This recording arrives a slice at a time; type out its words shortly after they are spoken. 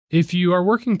If you are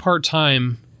working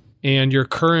part-time and your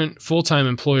current full-time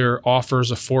employer offers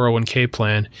a 401k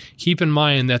plan, keep in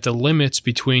mind that the limits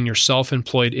between your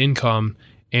self-employed income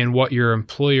and what your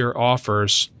employer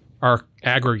offers are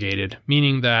aggregated,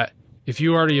 meaning that if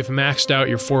you already have maxed out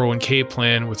your 401k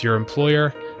plan with your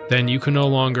employer, then you can no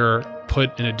longer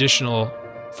put an additional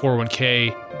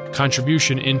 401k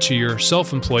contribution into your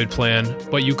self-employed plan,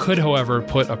 but you could, however,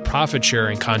 put a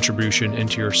profit-sharing contribution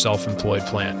into your self-employed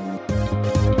plan.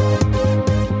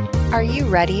 Are you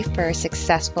ready for a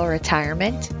successful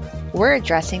retirement? We're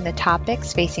addressing the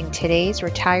topics facing today's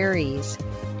retirees.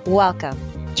 Welcome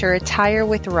to Retire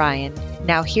with Ryan.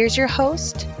 Now here's your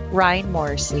host, Ryan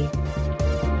Morrissey.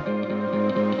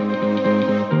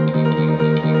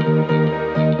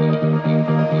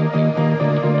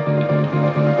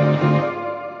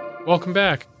 Welcome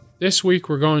back. This week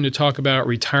we're going to talk about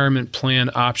retirement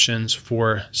plan options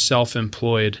for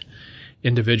self-employed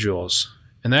individuals.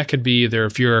 And that could be either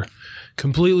if you're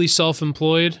completely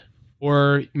self-employed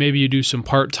or maybe you do some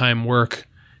part-time work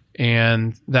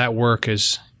and that work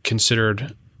is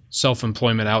considered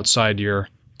self-employment outside your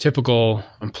typical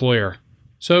employer.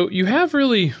 So you have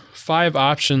really 5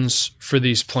 options for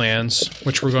these plans,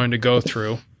 which we're going to go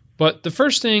through. But the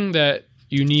first thing that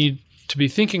you need to be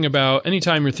thinking about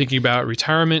anytime you're thinking about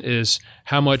retirement is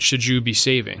how much should you be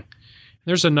saving?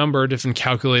 There's a number of different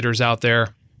calculators out there.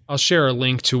 I'll share a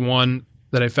link to one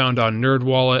that I found on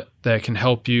NerdWallet that can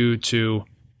help you to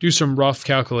do some rough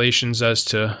calculations as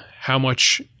to how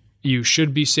much you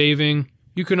should be saving.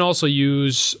 You can also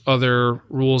use other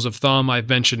rules of thumb. I've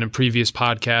mentioned in previous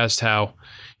podcasts how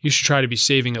you should try to be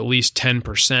saving at least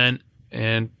 10%,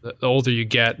 and the older you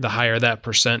get, the higher that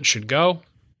percent should go.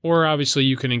 Or obviously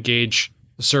you can engage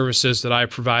the services that I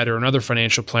provide or another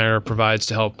financial planner provides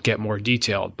to help get more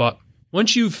detailed. But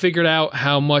once you've figured out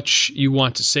how much you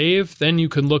want to save, then you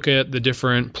can look at the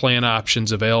different plan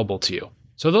options available to you.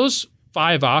 So those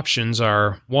 5 options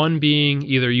are, one being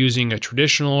either using a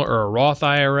traditional or a Roth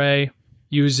IRA,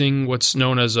 using what's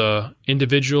known as a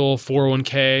individual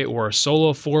 401k or a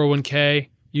solo 401k,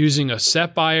 using a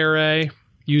SEP IRA,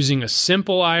 using a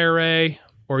simple IRA,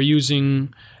 or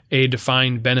using a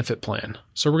defined benefit plan.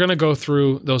 So we're going to go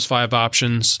through those 5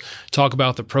 options, talk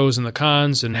about the pros and the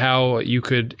cons and how you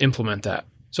could implement that.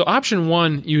 So option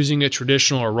 1, using a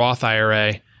traditional or Roth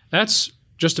IRA, that's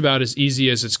just about as easy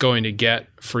as it's going to get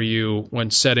for you when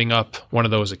setting up one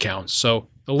of those accounts. So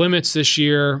the limits this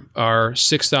year are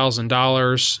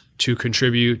 $6,000 to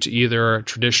contribute to either a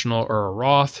traditional or a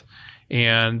Roth,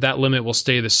 and that limit will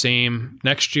stay the same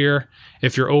next year.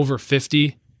 If you're over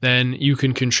 50, then you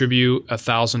can contribute a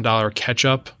 $1,000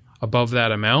 catch-up above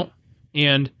that amount.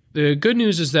 And the good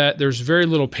news is that there's very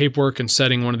little paperwork in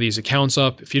setting one of these accounts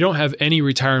up. If you don't have any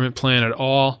retirement plan at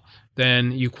all,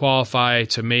 then you qualify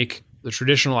to make the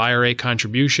traditional IRA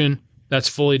contribution. That's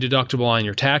fully deductible on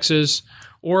your taxes.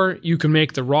 Or you can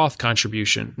make the Roth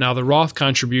contribution. Now, the Roth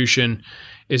contribution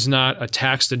is not a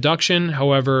tax deduction.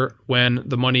 However, when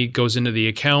the money goes into the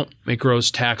account, it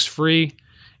grows tax-free.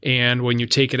 And when you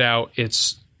take it out, it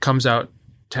comes out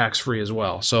tax-free as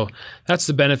well. So that's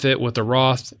the benefit with the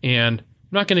Roth. And I'm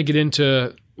not going to get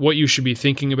into what you should be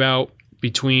thinking about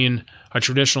between a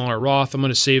traditional or Roth. I'm going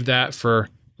to save that for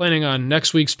planning on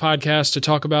next week's podcast to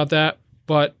talk about that.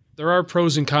 But there are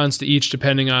pros and cons to each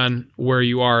depending on where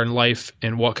you are in life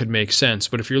and what could make sense.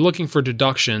 But if you're looking for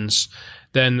deductions,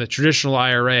 then the traditional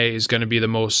IRA is going to be the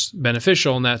most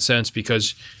beneficial in that sense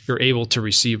because you're able to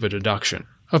receive a deduction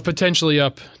of potentially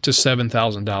up to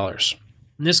 $7,000.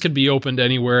 And this could be opened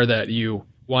anywhere that you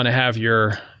want to have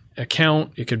your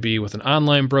account. It could be with an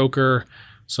online broker,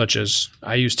 such as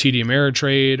I use TD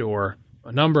Ameritrade or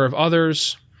a number of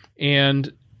others.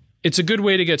 And it's a good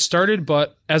way to get started,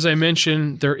 but as I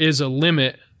mentioned, there is a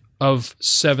limit of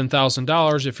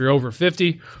 $7,000 if you're over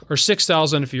 50 or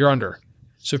 $6,000 if you're under.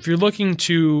 So if you're looking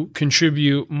to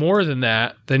contribute more than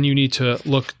that, then you need to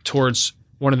look towards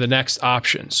one of the next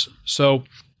options. So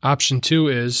option 2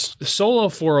 is the solo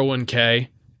 401k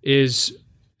is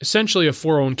essentially a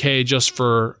 401k just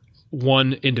for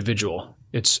one individual.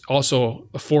 It's also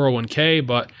a 401k,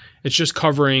 but it's just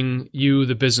covering you,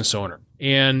 the business owner.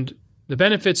 And the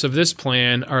benefits of this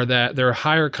plan are that there are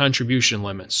higher contribution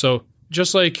limits. So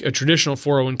just like a traditional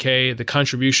 401k, the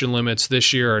contribution limits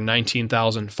this year are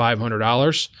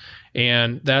 $19,500.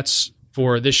 And that's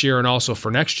for this year and also for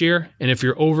next year. And if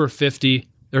you're over 50,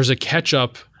 there's a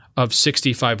catch-up of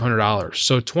 $6,500.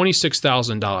 So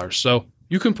 $26,000. So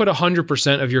you can put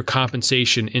 100% of your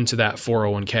compensation into that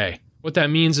 401k. What that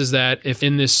means is that if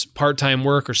in this part-time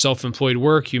work or self-employed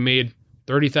work, you made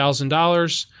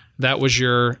 $30,000, that was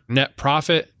your net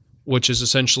profit, which is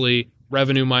essentially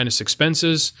revenue minus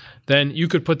expenses, then you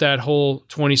could put that whole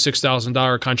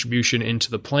 $26,000 contribution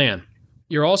into the plan.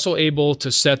 You're also able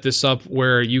to set this up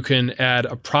where you can add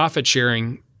a profit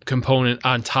sharing component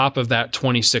on top of that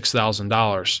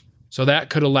 $26,000. So that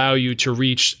could allow you to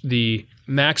reach the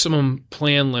maximum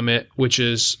plan limit, which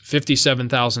is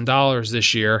 $57,000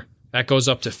 this year. That goes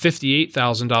up to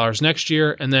 $58,000 next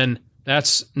year. And then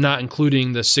that's not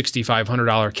including the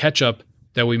 $6,500 catch-up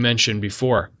that we mentioned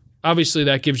before. Obviously,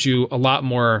 that gives you a lot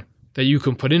more that you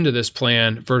can put into this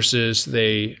plan versus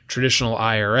the traditional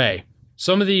IRA.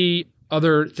 Some of the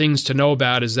other things to know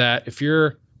about is that if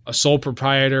you're a sole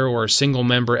proprietor or a single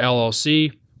member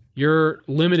LLC, you're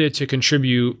limited to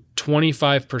contribute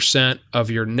 25% of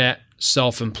your net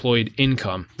self-employed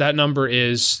income. That number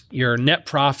is your net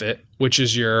profit, which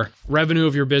is your revenue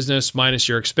of your business minus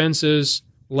your expenses,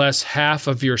 less half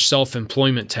of your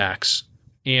self-employment tax.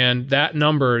 And that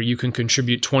number, you can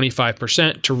contribute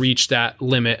 25% to reach that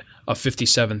limit of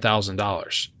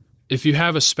 $57,000. If you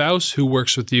have a spouse who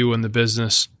works with you in the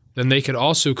business, then they could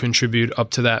also contribute up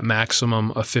to that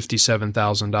maximum of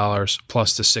 $57,000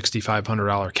 plus the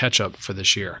 $6,500 catch-up for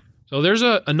this year. So there's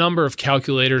a number of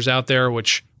calculators out there,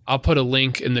 which I'll put a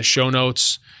link in the show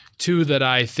notes. Two that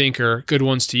I think are good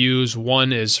ones to use.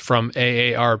 One is from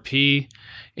AARP,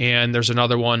 and there's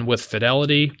another one with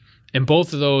Fidelity. And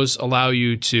both of those allow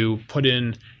you to put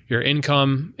in your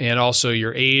income and also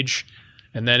your age,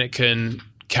 and then it can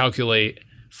calculate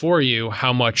for you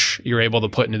how much you're able to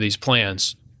put into these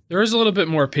plans. There is a little bit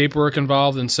more paperwork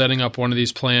involved in setting up one of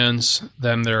these plans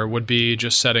than there would be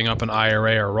just setting up an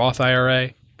IRA or Roth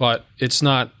IRA, but it's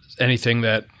not anything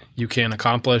that you can't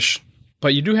accomplish.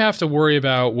 But you do have to worry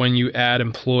about when you add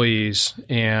employees,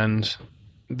 and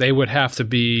they would have to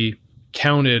be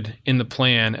counted in the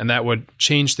plan, and that would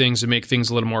change things and make things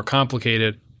a little more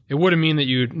complicated. It wouldn't mean that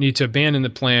you need to abandon the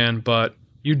plan, but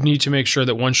you'd need to make sure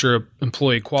that once you're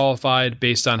employee qualified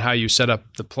based on how you set up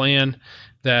the plan,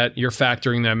 that you're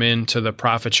factoring them into the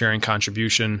profit sharing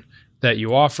contribution that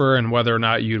you offer and whether or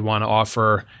not you'd want to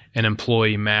offer an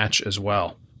employee match as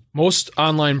well. Most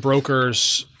online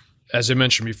brokers, as I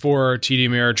mentioned before, TD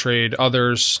Ameritrade,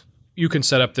 others, you can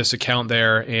set up this account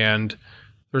there and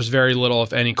there's very little,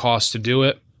 if any, cost to do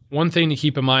it. One thing to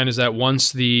keep in mind is that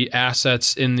once the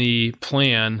assets in the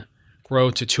plan grow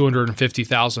to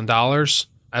 $250,000,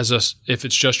 if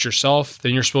it's just yourself,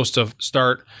 then you're supposed to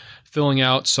start filling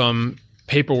out some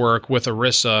paperwork with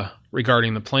ERISA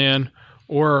regarding the plan.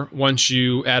 Or once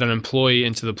you add an employee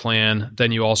into the plan,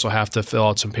 then you also have to fill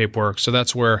out some paperwork. So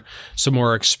that's where some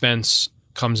more expense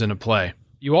comes into play.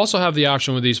 You also have the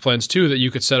option with these plans too that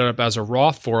you could set it up as a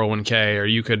Roth 401k, or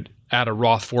you could add a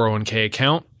Roth 401k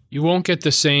account. You won't get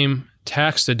the same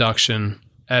tax deduction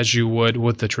as you would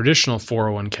with the traditional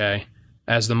 401k,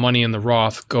 as the money in the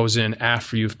Roth goes in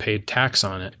after you've paid tax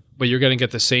on it. But you're going to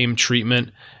get the same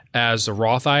treatment as the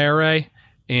Roth IRA.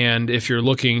 And if you're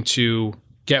looking to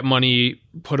get money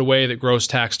put away that grows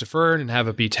tax deferred and have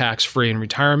it be tax free in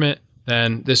retirement,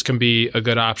 then this can be a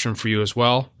good option for you as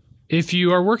well. If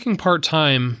you are working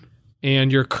part-time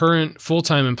and your current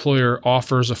full-time employer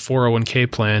offers a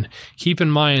 401k plan, keep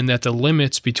in mind that the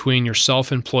limits between your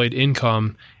self-employed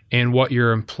income and what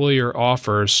your employer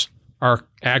offers are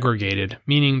aggregated,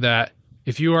 meaning that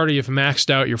if you already have maxed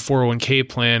out your 401k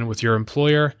plan with your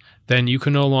employer, then you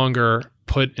can no longer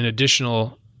put an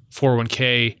additional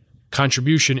 401k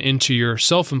contribution into your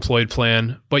self-employed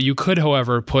plan, but you could,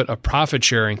 however, put a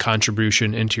profit-sharing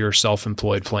contribution into your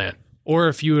self-employed plan. Or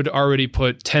if you had already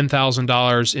put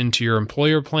 $10,000 into your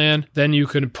employer plan, then you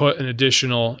could put an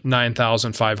additional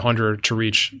 $9,500 to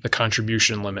reach the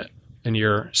contribution limit in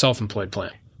your self-employed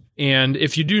plan. And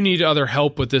if you do need other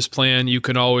help with this plan, you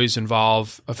can always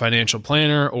involve a financial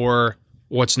planner or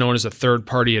what's known as a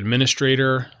third-party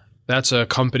administrator. That's a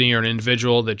company or an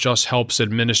individual that just helps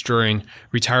administering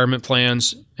retirement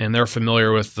plans, and they're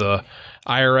familiar with the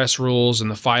IRS rules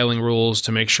and the filing rules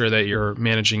to make sure that you're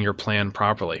managing your plan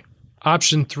properly.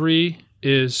 Option 3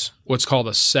 is what's called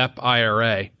a SEP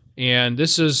IRA, and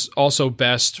this is also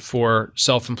best for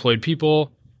self-employed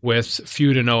people with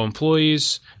few to no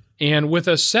employees. And with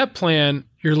a SEP plan,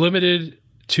 you're limited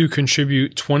to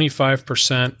contribute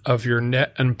 25% of your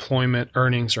net employment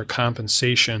earnings or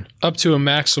compensation, up to a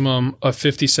maximum of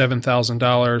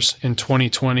 $57,000 in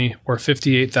 2020 or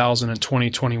 $58,000 in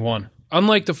 2021.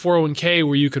 Unlike the 401k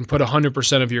where you can put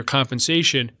 100% of your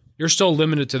compensation, you're still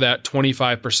limited to that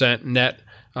 25% net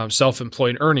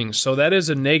self-employed earnings. So that is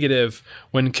a negative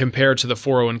when compared to the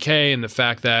 401k, and the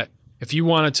fact that if you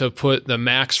wanted to put the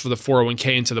max for the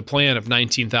 401k into the plan of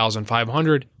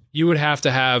 $19,500, you would have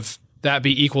to have that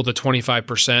be equal to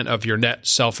 25% of your net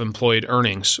self-employed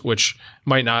earnings, which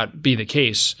might not be the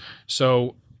case.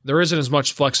 So there isn't as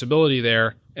much flexibility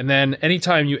there. And then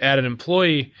anytime you add an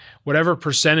employee, whatever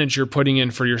percentage you're putting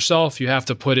in for yourself, you have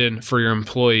to put in for your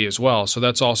employee as well. So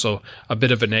that's also a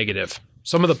bit of a negative.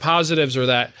 Some of the positives are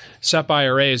that SEP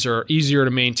IRAs are easier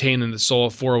to maintain than the solo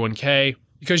 401k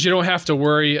because you don't have to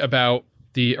worry about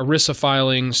the ERISA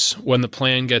filings when the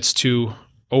plan gets to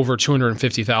over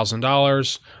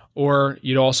 $250,000, or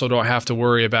you also don't have to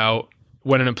worry about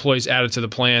when an employee is added to the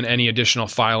plan, any additional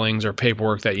filings or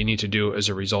paperwork that you need to do as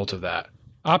a result of that.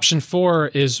 Option 4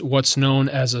 is what's known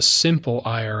as a simple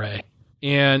IRA.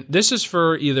 And this is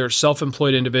for either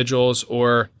self-employed individuals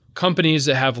or companies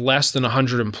that have less than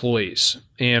 100 employees.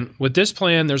 And with this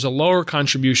plan, there's a lower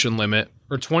contribution limit.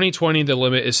 For 2020, the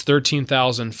limit is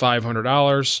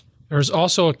 $13,500. There's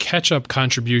also a catch-up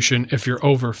contribution if you're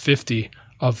over 50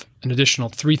 of an additional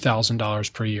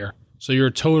 $3,000 per year. So your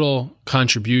total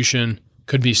contribution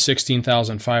could be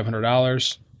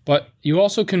 $16,500. But you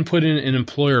also can put in an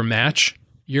employer match.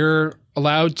 You're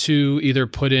allowed to either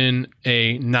put in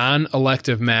a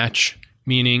non-elective match,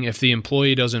 meaning if the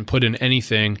employee doesn't put in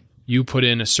anything, you put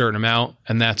in a certain amount,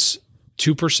 and that's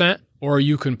 2%, or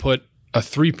you can put a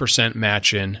 3%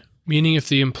 match in, meaning if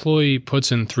the employee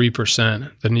puts in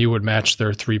 3%, then you would match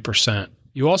their 3%.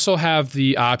 You also have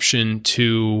the option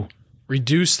to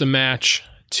reduce the match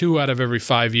 2 out of every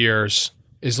 5 years,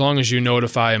 as long as you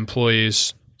notify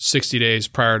employees 60 days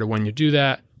prior to when you do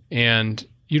that, and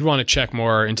you'd want to check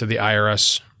more into the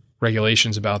IRS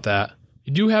regulations about that.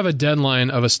 You do have a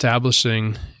deadline of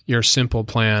establishing your simple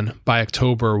plan by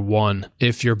October 1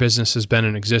 if your business has been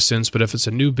in existence, but if it's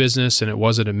a new business and it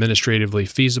wasn't administratively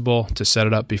feasible to set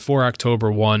it up before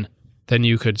October 1, then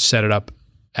you could set it up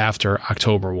after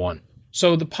October 1.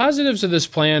 So the positives of this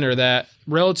plan are that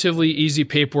relatively easy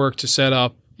paperwork to set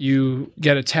up, you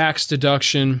get a tax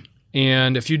deduction,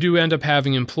 and if you do end up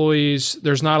having employees,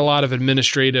 there's not a lot of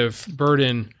administrative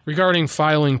burden regarding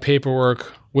filing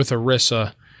paperwork with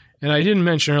ERISA. And I didn't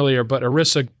mention earlier, but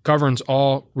ERISA governs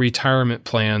all retirement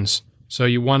plans. So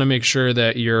you want to make sure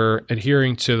that you're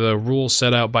adhering to the rules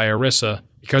set out by ERISA,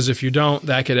 because if you don't,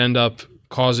 that could end up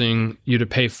causing you to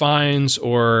pay fines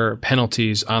or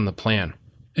penalties on the plan.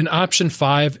 And option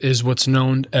 5 is what's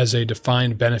known as a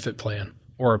defined benefit plan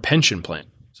or a pension plan.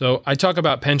 So I talk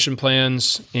about pension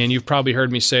plans, and you've probably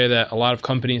heard me say that a lot of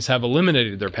companies have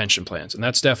eliminated their pension plans, and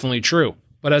that's definitely true.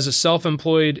 But as a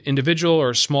self-employed individual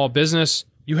or a small business,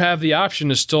 you have the option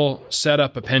to still set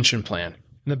up a pension plan.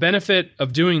 And the benefit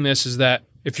of doing this is that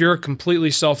if you're completely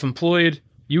self-employed,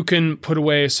 you can put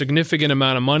away a significant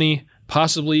amount of money,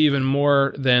 possibly even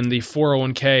more than the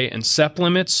 401k and SEP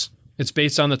limits. It's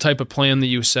based on the type of plan that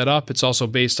you set up. It's also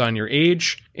based on your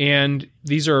age. And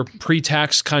these are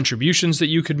pre-tax contributions that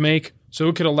you could make. So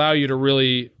it could allow you to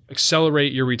really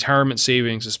accelerate your retirement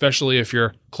savings, especially if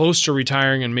you're close to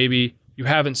retiring and maybe you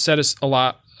haven't set a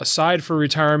lot aside for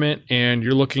retirement and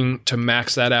you're looking to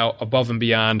max that out above and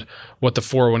beyond what the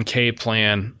 401k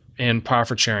plan and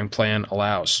profit sharing plan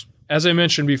allows. As I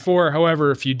mentioned before,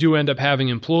 however, if you do end up having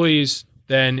employees,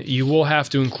 then you will have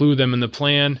to include them in the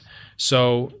plan.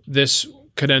 So this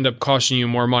could end up costing you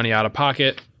more money out of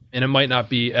pocket, and it might not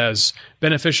be as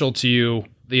beneficial to you,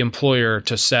 the employer,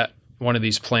 to set one of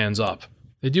these plans up.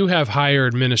 They do have higher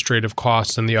administrative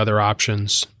costs than the other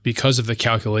options because of the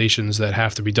calculations that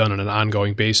have to be done on an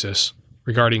ongoing basis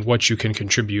regarding what you can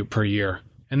contribute per year.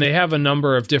 And they have a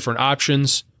number of different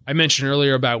options. I mentioned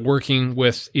earlier about working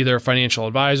with either a financial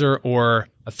advisor or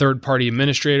a third-party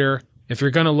administrator. If you're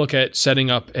going to look at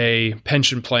setting up a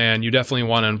pension plan, you definitely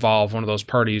want to involve one of those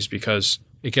parties because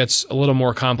it gets a little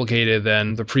more complicated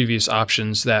than the previous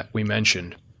options that we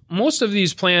mentioned. Most of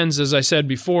these plans, as I said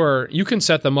before, you can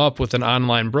set them up with an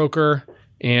online broker,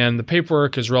 and the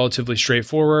paperwork is relatively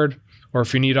straightforward. Or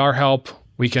if you need our help,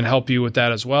 we can help you with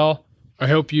that as well. I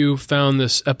hope you found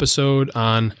this episode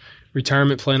on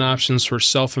retirement plan options for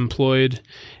self-employed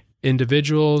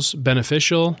individuals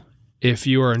beneficial. If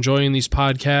you are enjoying these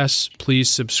podcasts, please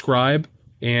subscribe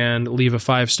and leave a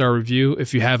 5-star review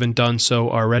if you haven't done so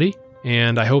already.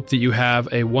 And I hope that you have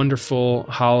a wonderful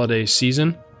holiday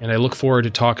season. And I look forward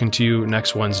to talking to you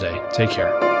next Wednesday. Take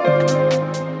care.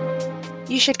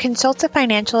 You should consult a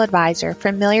financial advisor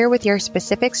familiar with your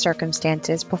specific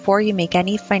circumstances before you make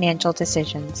any financial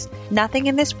decisions. Nothing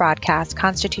in this broadcast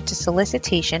constitutes a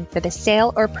solicitation for the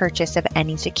sale or purchase of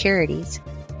any securities.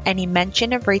 Any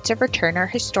mention of rates of return are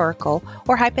historical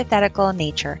or hypothetical in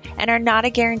nature and are not a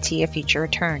guarantee of future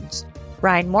returns.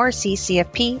 Ryan Morrissey,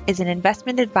 CFP, is an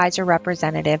investment advisor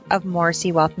representative of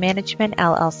Morrissey Wealth Management,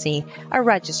 LLC, a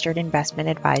registered investment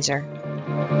advisor.